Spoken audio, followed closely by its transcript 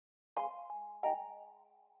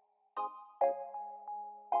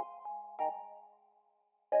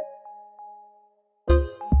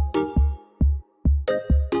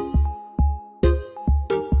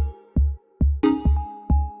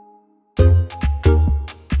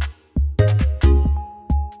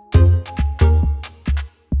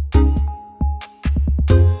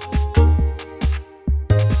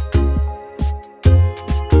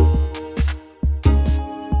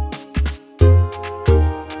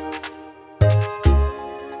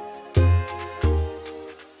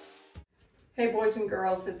Hey boys and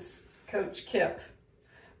girls, it's Coach Cip.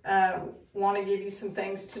 Want to give you some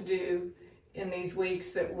things to do in these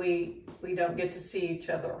weeks that we don't get to see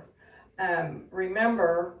each other.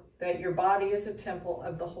 Remember that your body is a temple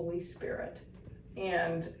of the Holy Spirit,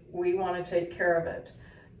 and we want to take care of it.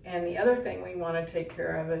 And the other thing we want to take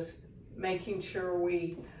care of is making sure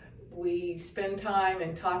we spend time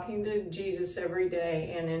in talking to Jesus every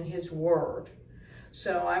day and in His Word.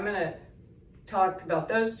 So I'm going to talk about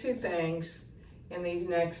those two things in these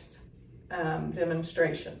next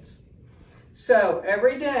demonstrations. So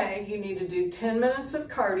every day you need to do 10 minutes of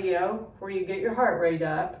cardio where you get your heart rate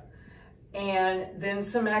up, and then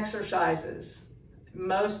some exercises.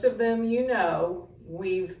 Most of them, you know,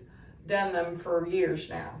 we've done them for years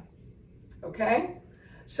now. Okay?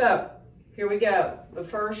 So here we go. The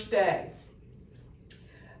first day.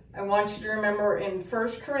 I want you to remember in 1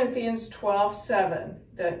 Corinthians 12:7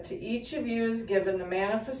 that to each of you is given the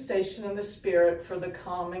manifestation of the Spirit for the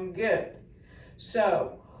common good.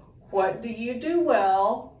 So, what do you do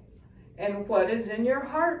well, and what is in your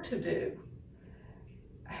heart to do?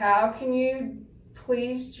 How can you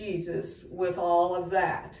please Jesus with all of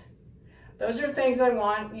that? Those are things I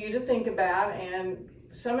want you to think about, and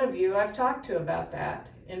some of you I've talked to about that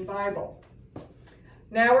in Bible.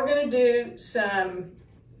 Now we're going to do some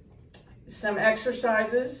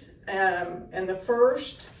exercises, and the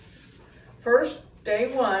first day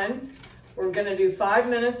one, we're going to do 5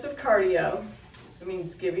 minutes of cardio. It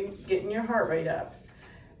means getting your heart rate up,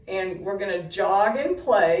 and we're going to jog in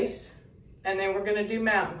place, and then we're going to do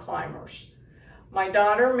mountain climbers. My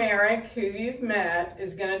daughter Merich, who you've met,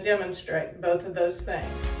 is going to demonstrate both of those things.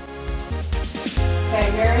 Okay,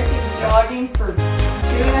 Merich is jogging for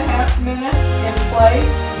 2.5 minutes in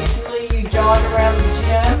place. Usually you jog around the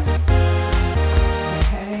gym.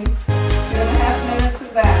 2.5 minutes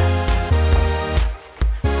of that.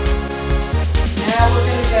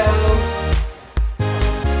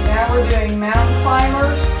 Now we're doing mountain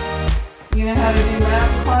climbers. You know how to do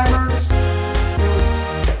mountain climbers?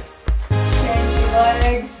 Exchange your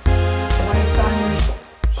legs, weights on your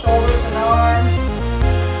shoulders and arms.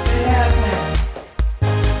 2.5 minutes.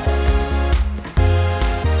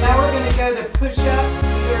 Now we're going to go to push-ups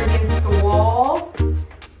either against the wall.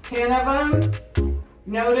 10 of them.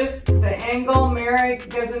 Notice the angle. Merich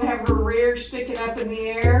doesn't have her rear sticking up in the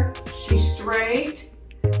air. She's straight,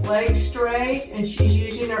 legs straight, and she's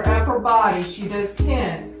using her upper body. She does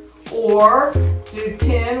 10. Or do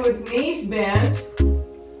 10 with knees bent.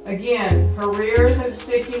 Again, her rear isn't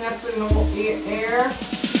sticking up in the air.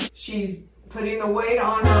 She's putting the weight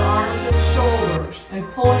on her arms and shoulders and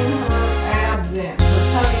pulling her abs in,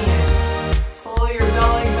 her tummy in.